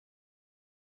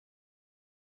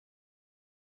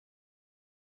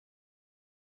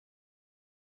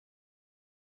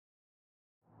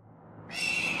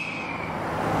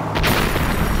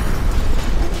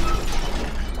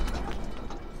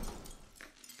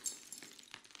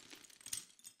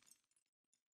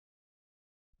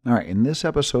All right, in this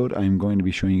episode, I'm going to be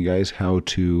showing you guys how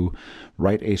to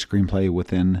write a screenplay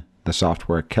within the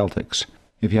software Celtx.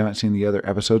 If you haven't seen the other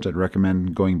episodes, I'd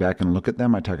recommend going back and look at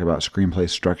them. I talk about screenplay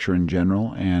structure in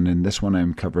general, and in this one,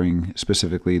 I'm covering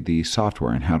specifically the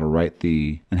software and how to write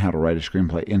a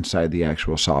screenplay inside the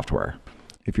actual software.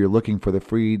 If you're looking for the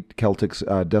free Celtx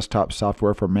desktop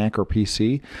software for Mac or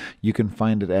PC, you can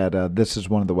find it at, this is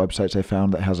one of the websites I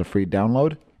found that has a free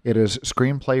download. It is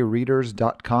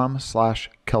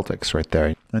screenplayreaders.com/Celtx right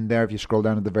there. And there, if you scroll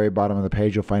down to the very bottom of the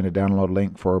page, you'll find a download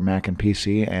link for Mac and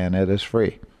PC, and it is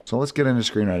free. So let's get into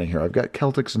screenwriting here. I've got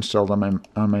Celtx installed on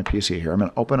my PC here. I'm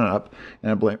going to open it up,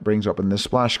 and it brings open this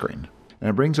splash screen. And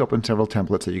it brings open several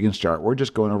templates that you can start. We're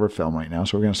just going over film right now,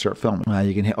 so we're going to start filming.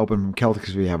 You can hit open from Celtx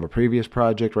if you have a previous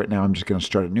project. Right now, I'm just going to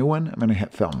start a new one. I'm going to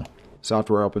hit film.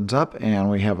 Software opens up, and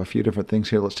we have a few different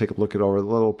things here. Let's take a look at over the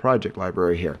little project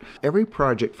library here. Every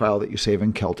project file that you save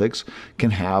in Celtx can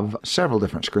have several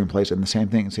different screenplays in the same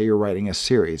thing. Say you're writing a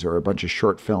series or a bunch of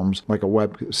short films, like a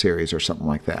web series or something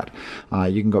like that.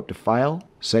 You can go up to File,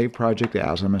 Save Project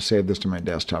As. I'm going to save this to my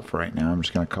desktop for right now. I'm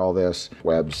just going to call this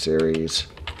Web Series.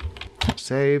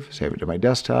 Save it to my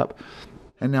desktop.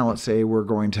 And now let's say we're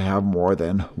going to have more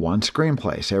than one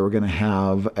screenplay. Say we're going to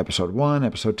have episode 1,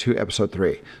 episode 2, episode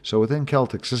 3. So within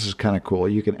Celtx, this is kind of cool.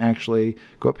 You can actually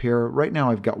go up here. Right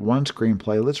now I've got one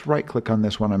screenplay. Let's right click on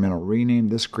this one. I'm going to rename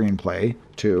this screenplay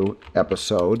to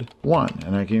episode 1.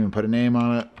 And I can even put a name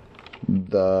on it.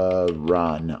 The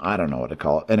Run. I don't know what to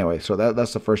call it. Anyway, so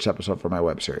that's the first episode for my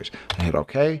web series. I hit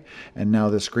OK. And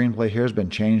now the screenplay here has been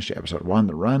changed to episode 1,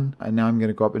 The Run. And now I'm going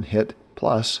to go up and hit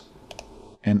plus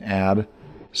and add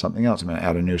something else. I'm going to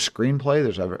add a new screenplay.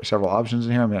 There's several options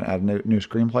in here. I'm going to add a new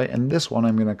screenplay. And this one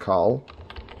I'm going to call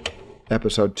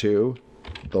episode 2,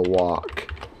 The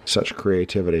Walk. Such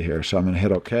creativity here. So I'm going to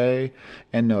hit OK.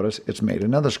 And notice it's made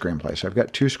another screenplay. So I've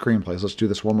got two screenplays. Let's do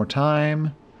this one more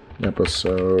time.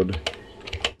 Episode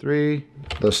 3,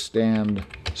 The Stand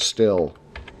Still.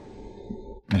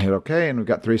 And hit OK. And we've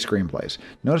got 3 screenplays.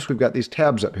 Notice we've got these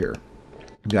tabs up here.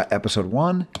 We've got episode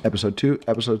 1, episode 2,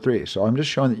 episode 3. So I'm just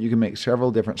showing that you can make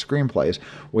several different screenplays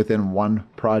within one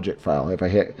project file. If I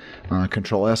hit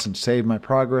Control S and save my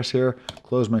progress here,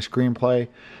 close my screenplay,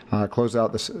 close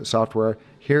out the software,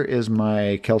 here is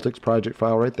my Celtx project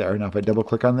file right there. Now if I double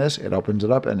click on this, it opens it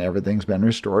up and everything's been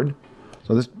restored.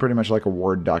 So this is pretty much like a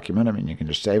Word document. I mean, you can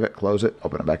just save it, close it,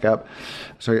 open it back up.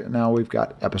 So now we've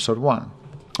got episode 1.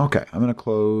 Okay, I'm going to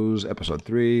close episode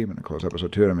 3, I'm going to close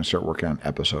episode 2, and I'm going to start working on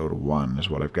episode 1 is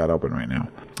what I've got open right now.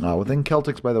 Within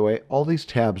Celtx, by the way, all these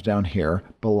tabs down here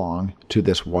belong to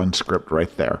this one script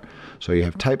right there. So you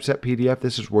have Typeset PDF.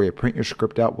 This is where you print your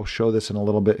script out. We'll show this in a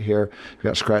little bit here. You've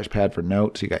got Scratchpad for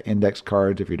notes. You got index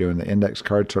cards if you're doing the index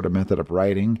card sort of method of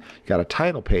writing. You got a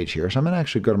title page here. So I'm going to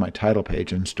actually go to my title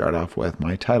page and start off with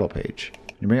my title page.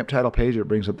 You bring up title page, it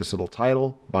brings up this little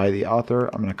title by the author.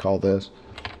 I'm going to call this,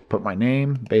 put my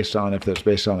name based on if it's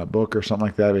based on a book or something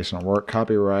like that, based on work.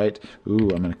 Copyright. I'm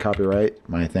going to copyright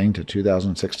my thing to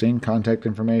 2016. Contact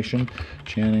information,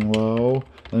 Channing Lowe.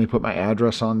 Let me put my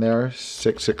address on there,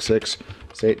 666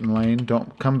 Satan Lane.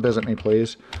 Don't come visit me,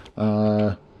 please.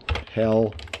 Hell.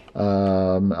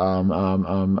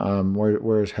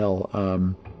 Where's Hell?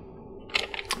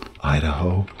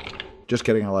 Idaho. Just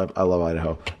kidding. I love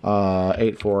Idaho.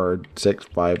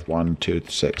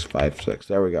 846512656.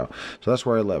 There we go. So that's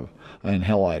where I live, in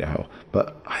Hell, Idaho.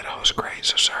 But Idaho's great.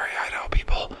 So sorry, Idaho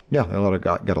people. Yeah, they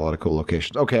got a lot of cool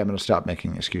locations. Okay, I'm going to stop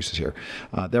making excuses here.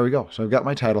 There we go. So I've got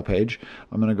my title page.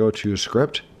 I'm going to go to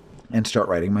Script and start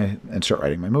writing my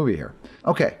movie here.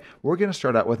 Okay, we're going to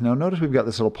start out with, now notice we've got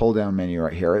this little pull down menu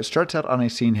right here. It starts out on a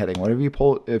scene heading. If you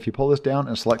pull this down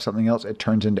and select something else, it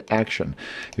turns into action.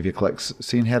 If you click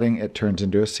scene heading, it turns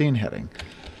into a scene heading.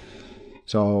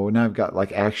 So now I've got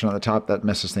like action on the top. That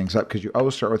messes things up because you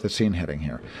always start with a scene heading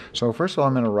here. So first of all,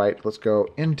 I'm going to write, let's go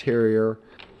interior,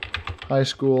 high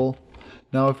school.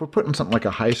 Now if we're putting something like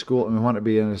a high school and we want it to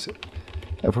be in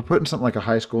if we're putting something like a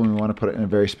high school and we want to put it in a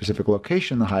very specific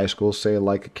location in the high school, say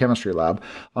like a chemistry lab,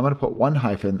 I'm going to put one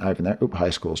hyphen there. High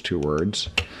school is 2 words.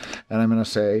 And I'm going to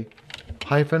say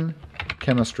hyphen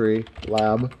chemistry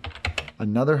lab,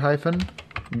 another hyphen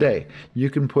day. You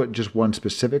can put just one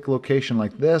specific location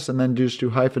like this and then just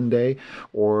do hyphen day,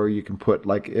 or you can put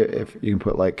like, if you can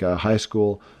put like high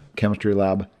school chemistry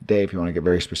lab day if you want to get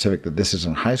very specific that this is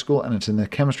in high school and it's in the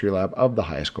chemistry lab of the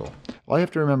high school. All you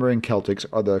have to remember in Celtx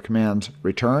are the commands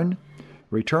return,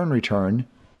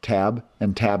 tab,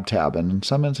 and tab. And in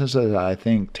some instances, I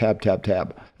think tab.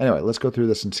 Anyway, let's go through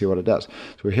this and see what it does.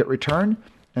 So we hit return,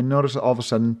 and notice all of a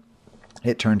sudden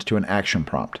it turns to an action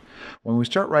prompt. When we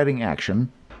start writing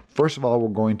action, first of all, we're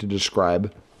going to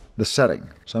describe the setting.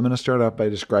 So I'm going to start out by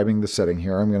describing the setting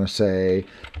here. I'm going to say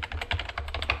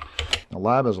the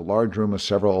lab is a large room with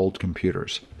several old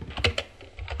computers.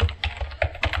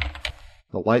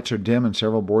 The lights are dim and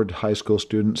several bored high school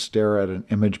students stare at an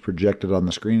image projected on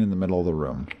the screen in the middle of the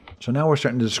room. So now we're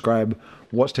starting to describe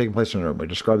what's taking place in the room. We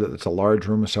described that it's a large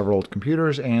room with several old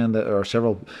computers and that there are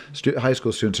several high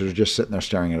school students that are just sitting there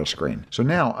staring at a screen. So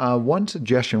now one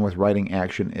suggestion with writing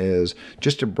action is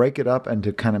just to break it up and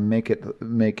to kind of make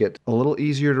it a little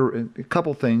easier to, a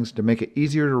couple things to make it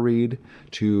easier to read,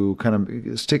 to kind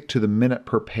of stick to the minute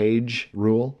per page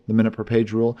rule.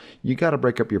 You got to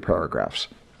break up your paragraphs.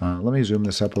 Let me zoom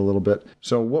this up a little bit.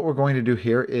 So what we're going to do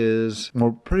here is we're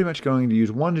pretty much going to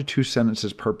use 1 to 2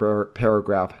 sentences per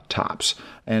paragraph tops,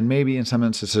 and maybe in some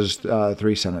instances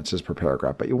 3 sentences per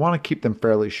paragraph, but you want to keep them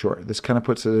fairly short. This kind of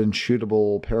puts it in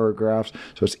shootable paragraphs,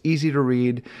 so it's easy to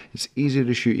read, it's easy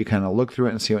to shoot. You kind of look through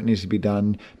it and see what needs to be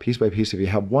done piece by piece. If you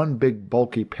have one big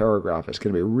bulky paragraph, it's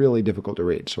going to be really difficult to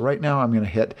read. So right now I'm going to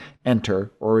hit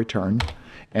enter or return,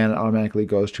 and it automatically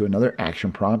goes to another action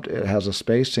prompt. It has a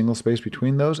space, single space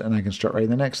between those, and I can start writing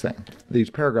the next thing. These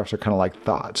paragraphs are kind of like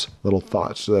thoughts, little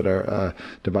thoughts that are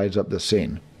divides up the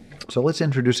scene. So let's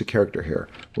introduce a character here.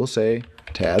 We'll say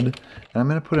Ted, and I'm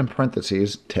going to put in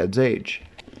parentheses Ted's age.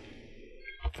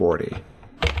 40.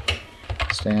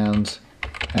 Stands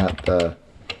at the...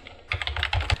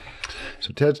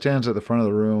 So Ted stands at the front of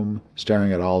the room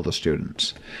staring at all the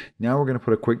students. Now we're going to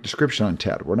put a quick description on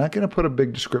Ted. We're not going to put a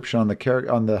big description on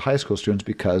the high school students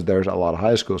because there's a lot of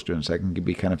high school students that can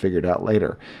be kind of figured out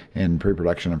later in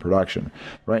pre-production and production.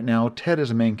 Right now, Ted is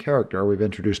a main character. We've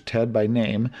introduced Ted by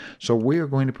name, so we are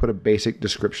going to put a basic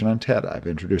description on Ted. I've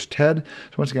introduced Ted.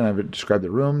 So once again, I've described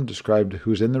the room, described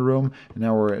who's in the room, and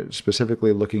now we're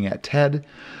specifically looking at Ted,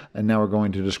 and now we're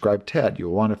going to describe Ted.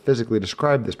 You'll want to physically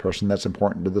describe this person. That's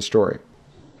important to the story.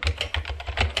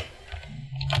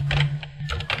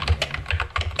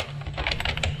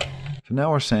 So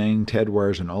now we're saying Ted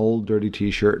wears an old dirty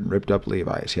t-shirt and ripped up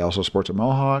Levi's. He also sports a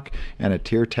mohawk and a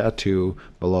tear tattoo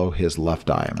below his left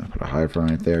eye. I'm going to put a hyphen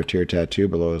right there, tear tattoo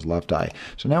below his left eye.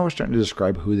 So now we're starting to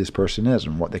describe who this person is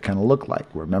and what they kind of look like.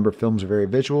 Remember, films are very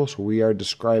visual, so we are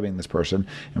describing this person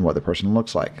and what the person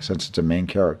looks like since it's a main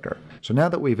character. So now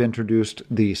that we've introduced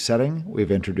the setting,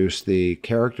 we've introduced the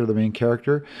character, the main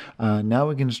character, now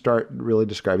we can start really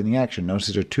describing the action. Notice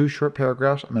these are 2 short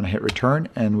paragraphs. I'm going to hit return,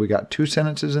 and we got 2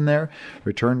 sentences in there.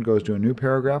 Return goes to a new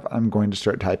paragraph. I'm going to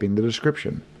start typing the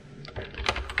description.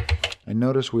 And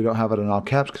notice we don't have it in all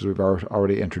caps because we've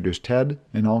already introduced Ted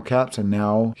in all caps, and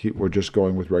now we're just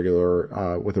going with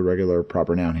a regular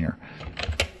proper noun here.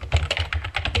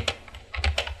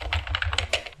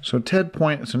 So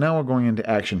now we're going into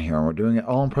action here, and we're doing it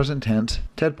all in present tense.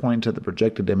 Ted points at the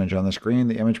projected image on the screen.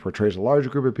 The image portrays a large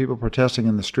group of people protesting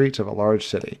in the streets of a large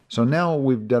city. So now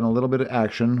we've done a little bit of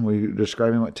action. We're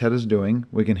describing what Ted is doing.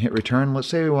 We can hit return. Let's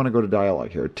say we want to go to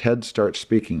dialogue here. Ted starts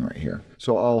speaking right here.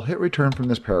 So I'll hit return from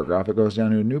this paragraph. It goes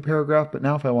down to a new paragraph, but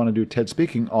now if I want to do Ted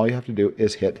speaking, all you have to do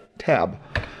is hit tab.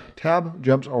 Tab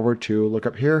jumps over to, look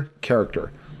up here,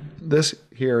 character. This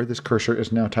cursor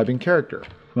is now typing character.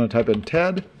 I'm going to type in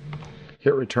Ted,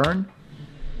 hit return,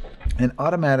 and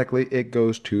automatically it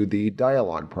goes to the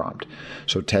dialogue prompt.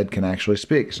 So Ted can actually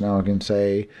speak. So now I can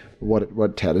say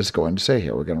what Ted is going to say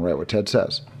here. We're going to write what Ted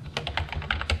says.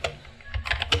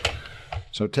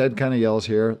 So Ted kind of yells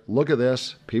here, look at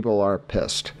this, people are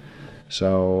pissed.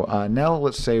 So now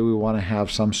let's say we want to have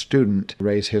some student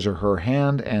raise his or her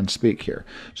hand and speak here.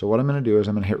 So what I'm going to do is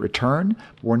I'm going to hit return.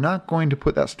 We're not going to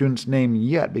put that student's name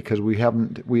yet because we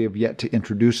have yet to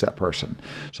introduce that person.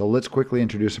 So let's quickly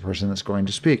introduce the person that's going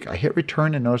to speak. I hit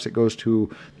return and notice it goes to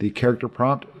the character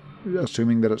prompt,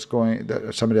 assuming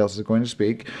that somebody else is going to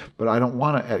speak, but I don't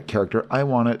want it at character. I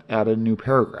want it at a new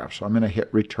paragraph. So I'm going to hit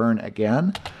return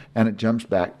again, and it jumps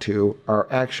back to our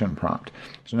action prompt.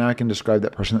 So now I can describe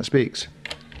that person that speaks.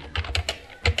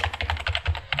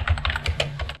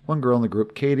 One girl in the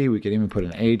group, Katie, we can even put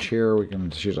an age here.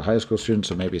 She's a high school student,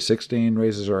 so maybe 16,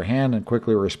 raises her hand and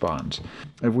quickly responds.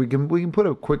 If we can put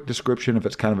a quick description if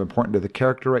it's kind of important to the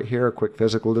character right here, a quick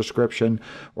physical description,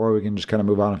 or we can just kind of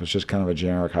move on if it's just kind of a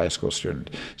generic high school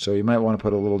student. So you might want to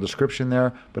put a little description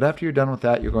there, but after you're done with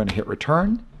that, you're going to hit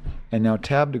return, and now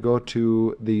tab to go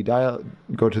to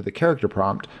the character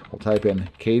prompt. We'll type in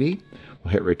Katie,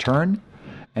 we'll hit return,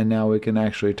 and now we can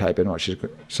actually type in what she's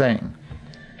saying.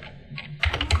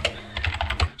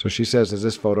 So she says, is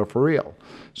this photo for real?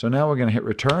 So now we're going to hit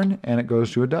return, and it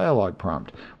goes to a dialog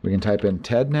prompt. We can type in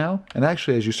Ted now, and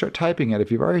actually as you start typing it,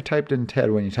 if you've already typed in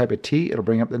Ted, when you type a T, it'll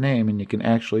bring up the name, and you can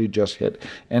actually just hit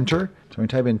enter. So when you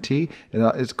type in T,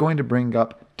 it's going to bring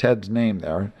up Ted's name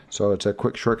there. So it's a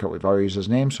quick shortcut. We've already used his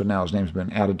name, so now his name's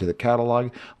been added to the catalog.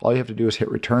 All you have to do is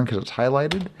hit return because it's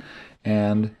highlighted,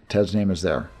 and Ted's name is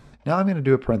there. Now I'm going to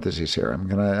do a parenthesis here. I'm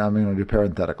going to do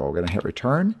parenthetical. We're going to hit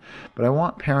return, but I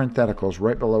want parentheticals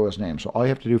right below his name. So all you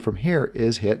have to do from here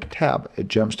is hit tab. It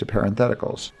jumps to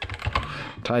parentheticals.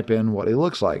 Type in what he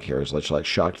looks like here. It looks like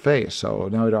shocked face. So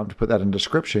now we don't have to put that in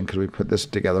description because we put this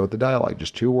together with the dialogue.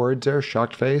 Just 2 words there,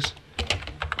 shocked face.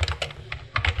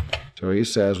 So he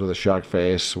says with a shocked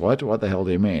face, what the hell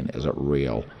do you mean? Is it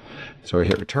real? So we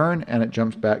hit return, and it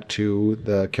jumps back to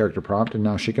the character prompt, and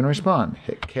now she can respond.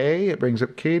 Hit K, it brings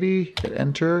up Katie, hit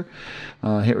enter,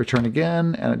 hit return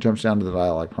again, and it jumps down to the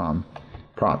dialog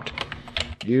prompt.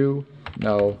 You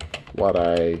know what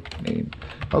I mean.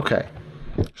 Okay.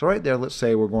 So right there, let's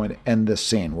say we're going to end this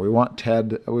scene. We want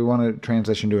to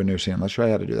transition to a new scene. Let's show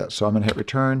you how to do that. So I'm going to hit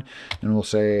return, and we'll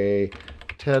say,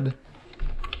 Ted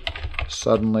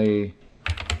suddenly...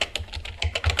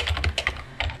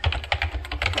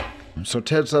 So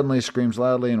Ted suddenly screams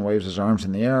loudly and waves his arms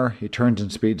in the air. He turns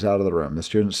and speeds out of the room. The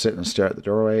students sit and stare at the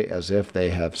doorway as if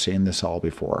they have seen this all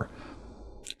before.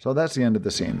 So that's the end of the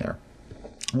scene there.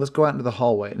 Let's go out into the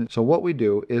hallway. So what we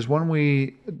do is when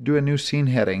we do a new scene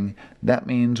heading, that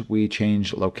means we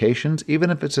change locations. Even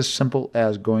if it's as simple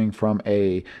as going from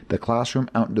the classroom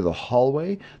out into the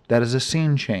hallway, that is a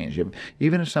scene change.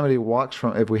 Even if somebody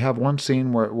if we have one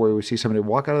scene where we see somebody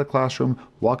walk out of the classroom,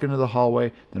 walk into the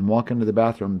hallway, then walk into the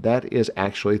bathroom, that is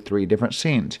actually 3 different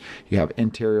scenes. You have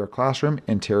interior classroom,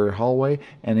 interior hallway,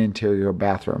 and interior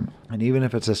bathroom. And even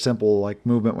if it's a simple like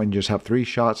movement when you just have 3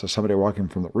 shots of somebody walking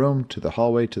from the room to the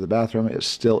hallway to the bathroom, it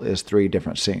still is 3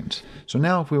 different scenes. So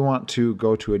now if we want to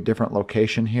go to a different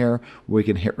location here, we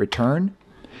can hit return.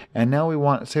 And now we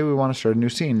want to start a new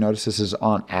scene. Notice this is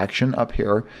on action up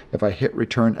here. If I hit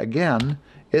return again,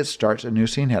 it starts a new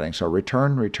scene heading. So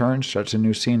return starts a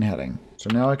new scene heading. So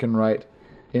now I can write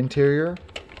interior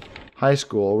high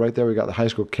school. Right there we got the high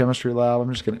school chemistry lab.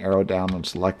 I'm just going to arrow down and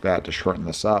select that to shorten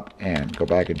this up and go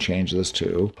back and change this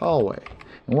to hallway.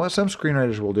 And what some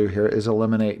screenwriters will do here is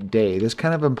eliminate day. This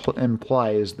kind of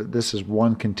implies that this is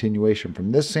one continuation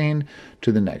from this scene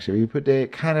to the next. If you put day,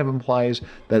 it kind of implies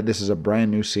that this is a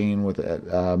brand new scene with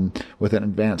an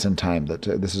advance in time. That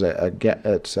this is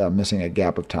it's missing a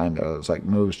gap of time that it's like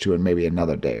moves to maybe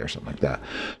another day or something like that.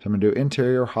 So I'm going to do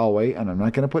interior hallway, and I'm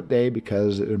not going to put day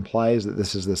because it implies that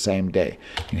this is the same day.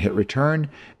 You can hit return,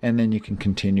 and then you can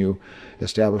continue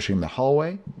establishing the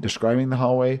hallway, describing the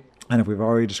hallway. And if we've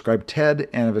already described Ted,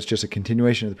 and if it's just a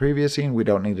continuation of the previous scene, we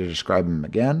don't need to describe him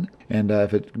again. And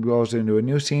if it goes into a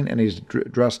new scene and he's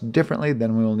dressed differently,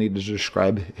 then we will need to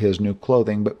describe his new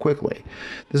clothing, but quickly.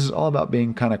 This is all about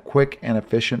being kind of quick and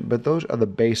efficient, but those are the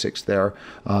basics there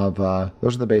of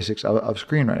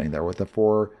screenwriting there with the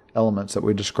 4 elements that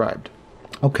we described.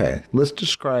 Okay, let's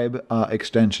describe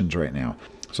extensions right now.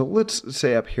 So let's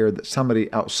say up here that somebody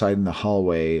outside in the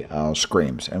hallway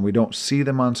screams, and we don't see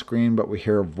them on screen, but we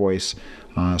hear a voice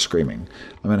screaming.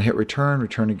 I'm going to hit return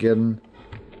again.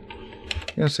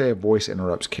 I'm going to say a voice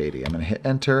interrupts Katie. I'm going to hit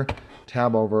enter,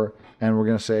 tab over, and we're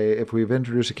going to say if we've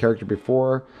introduced a character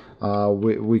before,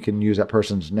 we can use that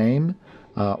person's name,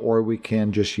 or we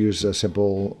can just use a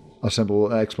simple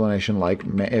explanation like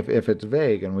if it's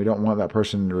vague and we don't want that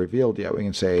person revealed yet, we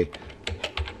can say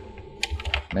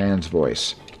man's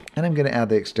voice. And I'm going to add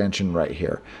the extension right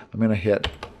here. I'm going to hit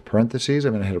parentheses.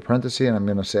 I'm going to hit a parenthesis, and I'm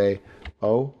going to say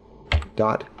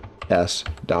O.S.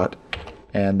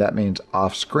 And that means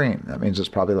off screen. That means it's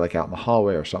probably like out in the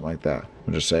hallway or something like that.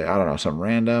 We'll just say, I don't know, something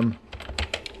random.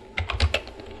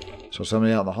 So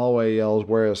somebody out in the hallway yells,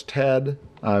 "Where is Ted?"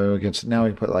 Now we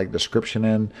can put like description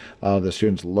in. The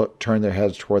students turn their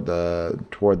heads toward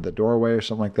the doorway or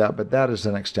something like that. But that is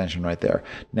an extension right there.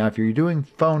 Now, if you're doing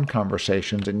phone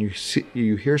conversations and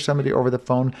you hear somebody over the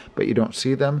phone but you don't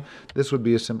see them, this would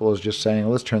be as simple as just saying,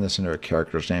 let's turn this into a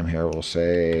character's name here. We'll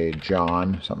say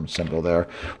John, something simple there.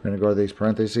 We're going to go to these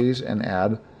parentheses and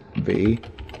add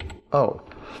V-O.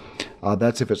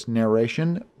 That's if it's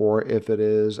narration, or if it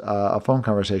is a phone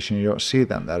conversation, you don't see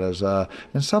them. That is,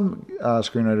 and some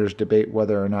screenwriters debate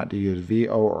whether or not to use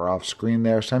VO or off-screen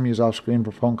there. Some use off-screen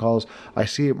for phone calls. I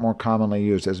see it more commonly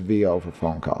used as VO for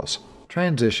phone calls.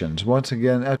 Transitions. Once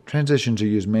again, transitions are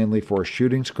used mainly for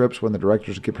shooting scripts when the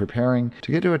directors get preparing.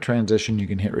 To get to a transition, you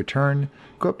can hit return,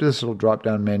 go up to this little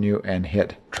drop-down menu and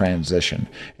hit transition.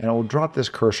 And it will drop this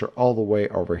cursor all the way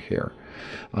over here.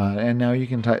 And now you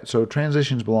can type, so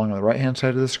transitions belong on the right-hand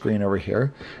side of the screen over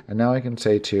here. And now I can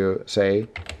say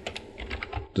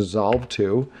dissolve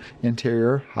to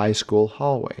interior high school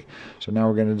hallway. So now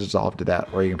we're going to dissolve to that,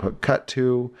 or you can put cut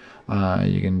to,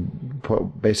 you can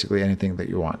put basically anything that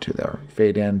you want to there.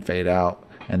 Fade in, fade out,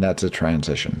 and that's a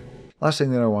transition. Last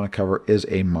thing that I want to cover is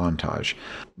a montage.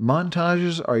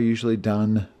 Montages are usually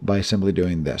done by simply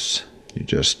doing this. You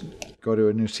just go to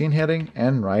a new scene heading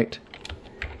and write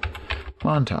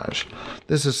montage.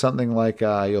 This is something like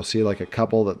you'll see like a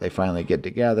couple that they finally get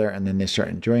together and then they start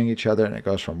enjoying each other, and it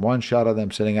goes from one shot of them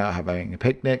sitting out having a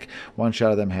picnic, one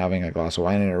shot of them having a glass of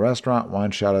wine in a restaurant, one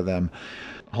shot of them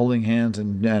holding hands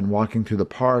and walking through the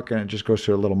park, and it just goes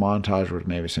through a little montage with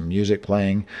maybe some music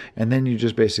playing, and then you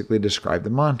just basically describe the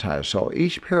montage. So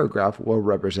each paragraph will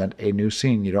represent a new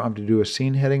scene. You don't have to do a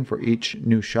scene heading for each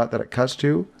new shot that it cuts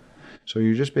to. So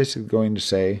you're just basically going to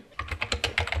say,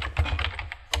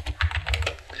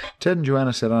 Ted and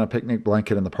Joanna sit on a picnic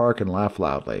blanket in the park and laugh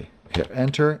loudly. Hit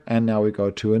enter, and now we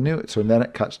go to a new, so then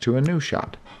it cuts to a new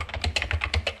shot.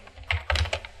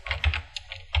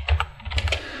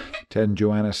 Ted and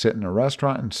Joanna sit in a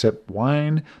restaurant and sip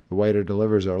wine. The waiter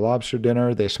delivers their lobster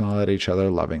dinner. They smile at each other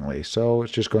lovingly. So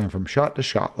it's just going from shot to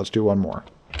shot. Let's do one more.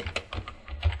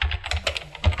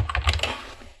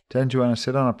 Ted and Joanna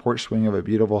sit on a porch swing of a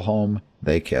beautiful home.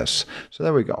 They kiss. So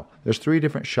there we go. There's 3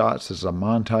 different shots. This is a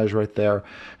montage right there.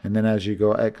 And then as you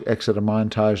go exit a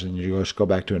montage, then you just go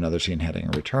back to another scene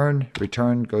heading.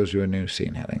 Return goes to a new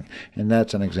scene heading. And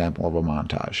that's an example of a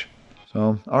montage.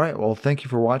 So, all right, well, thank you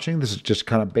for watching. This is just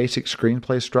kind of basic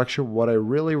screenplay structure. What I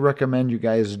really recommend you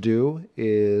guys do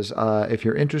is if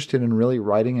you're interested in really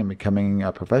writing and becoming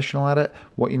a professional at it,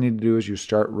 what you need to do is you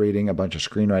start reading a bunch of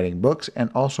screenwriting books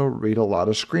and also read a lot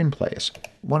of screenplays.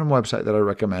 One website that I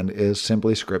recommend is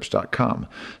simplyscripts.com.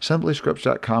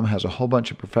 Simplyscripts.com has a whole bunch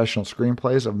of professional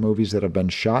screenplays of movies that have been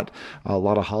shot, a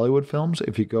lot of Hollywood films.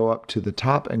 If you go up to the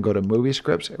top and go to movie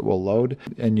scripts, it will load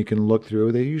and you can look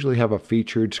through. They usually have a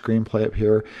featured screenplay up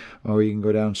here, or you can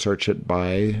go down and search it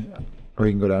by, or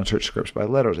you can go down and search scripts by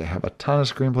letters. They have a ton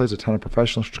of screenplays, a ton of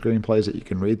professional screenplays that you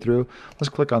can read through. Let's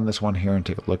click on this one here and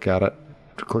take a look at it.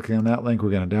 After clicking on that link, we're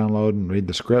going to download and read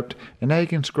the script. And now you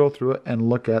can scroll through it and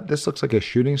look at, this looks like a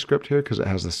shooting script here because it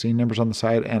has the scene numbers on the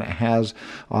side and it has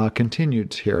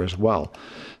continueds here as well.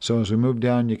 So as we move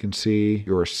down, you can see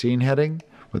your scene heading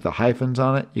with the hyphens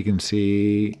on it. You can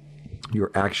see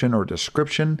your action or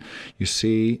description. You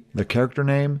see the character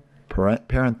name,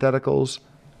 parentheticals,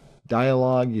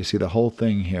 dialogue. You see the whole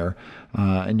thing here,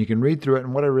 and you can read through it.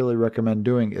 And what I really recommend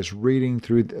doing is reading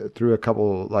through a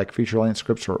couple like feature-length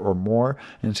scripts or more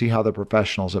and see how the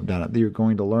professionals have done it. You're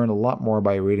going to learn a lot more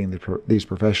by reading these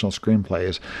professional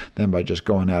screenplays than by just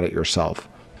going at it yourself.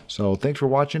 So thanks for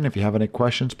watching. If you have any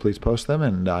questions, please post them,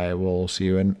 and I will see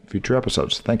you in future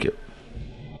episodes. Thank you.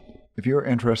 If you're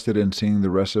interested in seeing the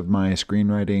rest of my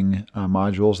screenwriting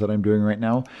modules that I'm doing right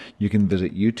now, you can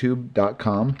visit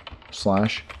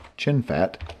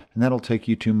youtube.com/chinfat, and that'll take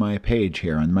you to my page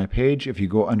here. On my page, if you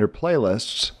go under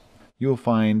playlists, you'll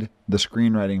find the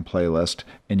screenwriting playlist,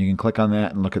 and you can click on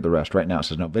that and look at the rest. Right now it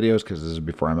says no videos because this is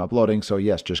before I'm uploading. So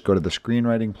yes, just go to the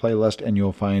screenwriting playlist and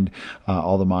you'll find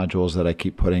all the modules that I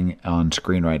keep putting on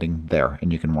screenwriting there,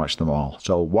 and you can watch them all.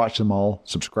 So watch them all,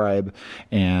 subscribe,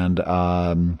 and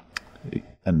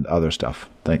other stuff.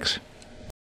 Thanks.